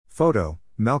Photo,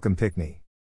 Malcolm Pickney.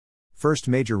 First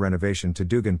major renovation to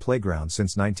Dugan Playground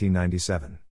since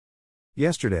 1997.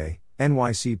 Yesterday,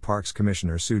 NYC Parks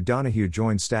Commissioner Sue Donahue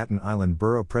joined Staten Island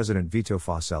Borough President Vito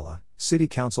Fossella, City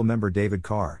Council member David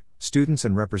Carr, students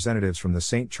and representatives from the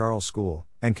St. Charles School,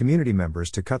 and community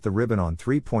members to cut the ribbon on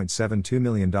 $3.72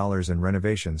 million in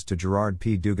renovations to Gerard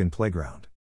P. Dugan Playground.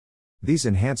 These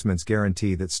enhancements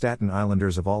guarantee that Staten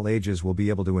Islanders of all ages will be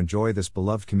able to enjoy this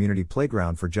beloved community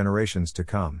playground for generations to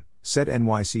come, said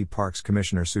NYC Parks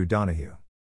Commissioner Sue Donahue.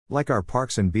 Like our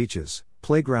parks and beaches,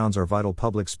 playgrounds are vital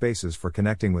public spaces for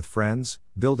connecting with friends,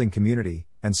 building community,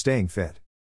 and staying fit.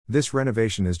 This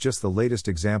renovation is just the latest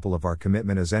example of our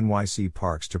commitment as NYC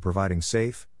Parks to providing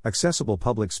safe, accessible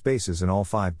public spaces in all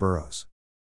 5 boroughs.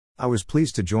 I was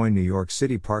pleased to join New York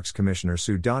City Parks Commissioner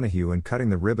Sue Donahue in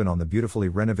cutting the ribbon on the beautifully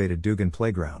renovated Dugan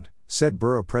Playground, said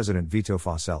Borough President Vito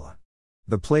Fossella.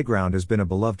 The playground has been a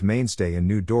beloved mainstay in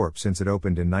New Dorp since it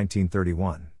opened in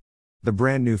 1931. The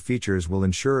brand new features will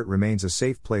ensure it remains a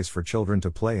safe place for children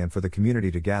to play and for the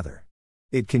community to gather.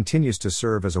 It continues to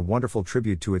serve as a wonderful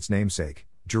tribute to its namesake,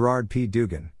 Gerard P.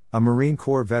 Dugan, a Marine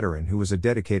Corps veteran who was a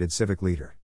dedicated civic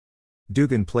leader.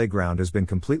 Dugan Playground has been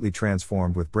completely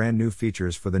transformed with brand new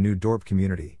features for the New Dorp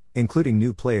community, including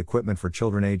new play equipment for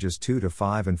children ages 2 to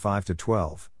 5 and 5 to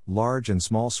 12, large and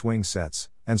small swing sets,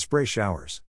 and spray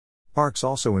showers. Parks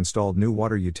also installed new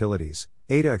water utilities,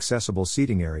 ADA-accessible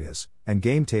seating areas, and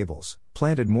game tables,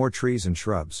 planted more trees and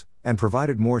shrubs, and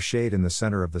provided more shade in the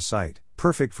center of the site,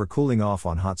 perfect for cooling off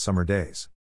on hot summer days.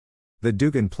 The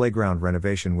Dugan Playground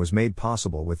renovation was made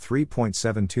possible with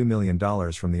 $3.72 million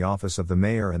from the Office of the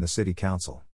Mayor and the City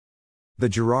Council. The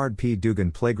Gerard P.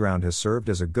 Dugan Playground has served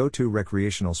as a go-to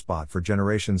recreational spot for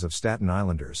generations of Staten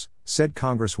Islanders, said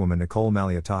Congresswoman Nicole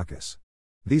Malliotakis.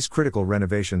 These critical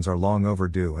renovations are long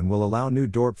overdue and will allow New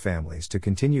Dorp families to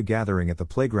continue gathering at the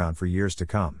playground for years to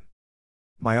come.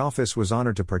 My office was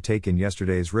honored to partake in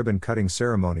yesterday's ribbon-cutting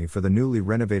ceremony for the newly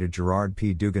renovated Gerard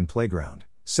P. Dugan Playground,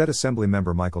 said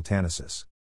Assemblymember Michael Tanasis.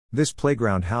 This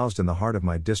playground housed in the heart of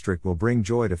my district will bring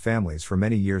joy to families for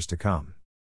many years to come.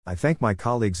 I thank my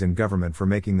colleagues in government for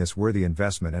making this worthy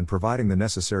investment and providing the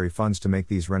necessary funds to make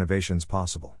these renovations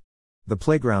possible. The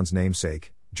playground's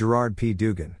namesake, Gerard P.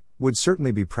 Dugan, would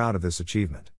certainly be proud of this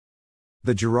achievement.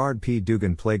 The Gerard P.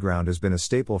 Dugan Playground has been a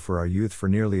staple for our youth for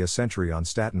nearly a century on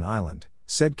Staten Island,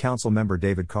 said Councilmember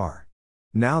David Carr.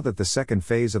 Now that the second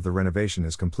phase of the renovation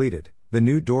is completed, the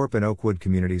New Dorp and Oakwood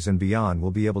communities and beyond will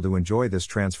be able to enjoy this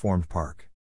transformed park.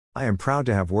 I am proud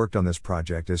to have worked on this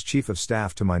project as Chief of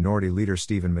Staff to Minority Leader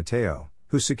Stephen Mateo,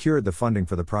 who secured the funding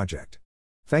for the project.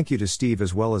 Thank you to Steve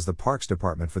as well as the Parks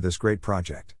Department for this great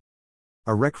project.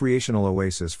 A recreational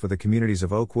oasis for the communities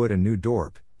of Oakwood and New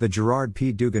Dorp, the Gerard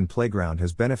P. Dugan Playground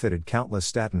has benefited countless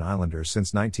Staten Islanders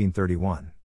since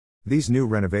 1931. These new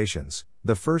renovations,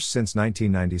 the first since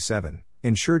 1997,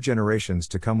 ensure generations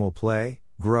to come will play,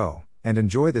 grow, and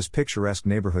enjoy this picturesque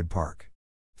neighborhood park.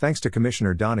 Thanks to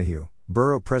Commissioner Donahue,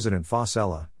 Borough President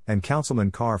Fossella, and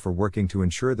Councilman Carr for working to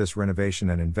ensure this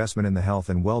renovation and investment in the health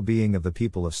and well-being of the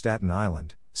people of Staten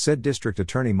Island, said District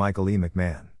Attorney Michael E.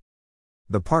 McMahon.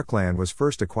 The parkland was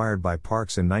first acquired by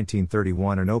Parks in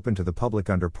 1931 and opened to the public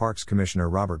under Parks Commissioner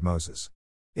Robert Moses.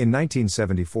 In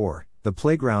 1974, the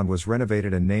playground was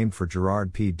renovated and named for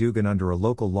Gerard P. Dugan under a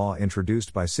local law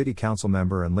introduced by City Council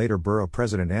member and later Borough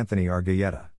President Anthony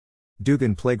Argueta.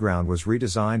 Dugan Playground was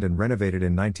redesigned and renovated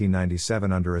in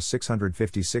 1997 under a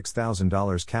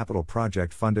 $656,000 capital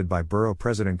project funded by Borough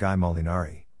President Guy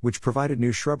Molinari, which provided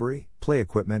new shrubbery, play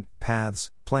equipment,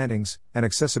 paths, plantings, and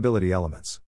accessibility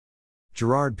elements.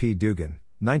 Gerard P. Dugan,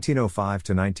 1905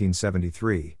 to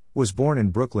 1973, was born in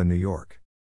Brooklyn, New York.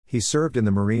 He served in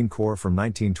the Marine Corps from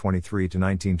 1923 to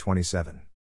 1927.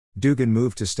 Dugan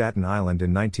moved to Staten Island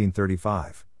in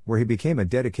 1935, where he became a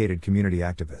dedicated community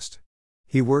activist.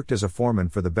 He worked as a foreman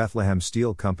for the Bethlehem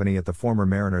Steel Company at the former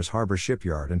Mariners Harbor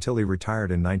Shipyard until he retired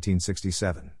in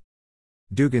 1967.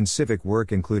 Dugan's civic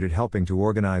work included helping to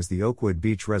organize the Oakwood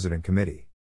Beach Resident Committee.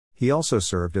 He also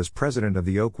served as president of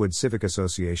the Oakwood Civic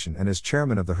Association and as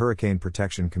chairman of the Hurricane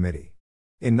Protection Committee.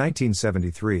 In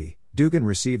 1973, Dugan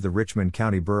received the Richmond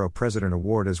County Borough President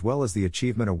Award as well as the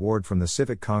Achievement Award from the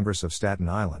Civic Congress of Staten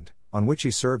Island, on which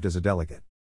he served as a delegate.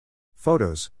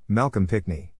 Photos, Malcolm Pickney.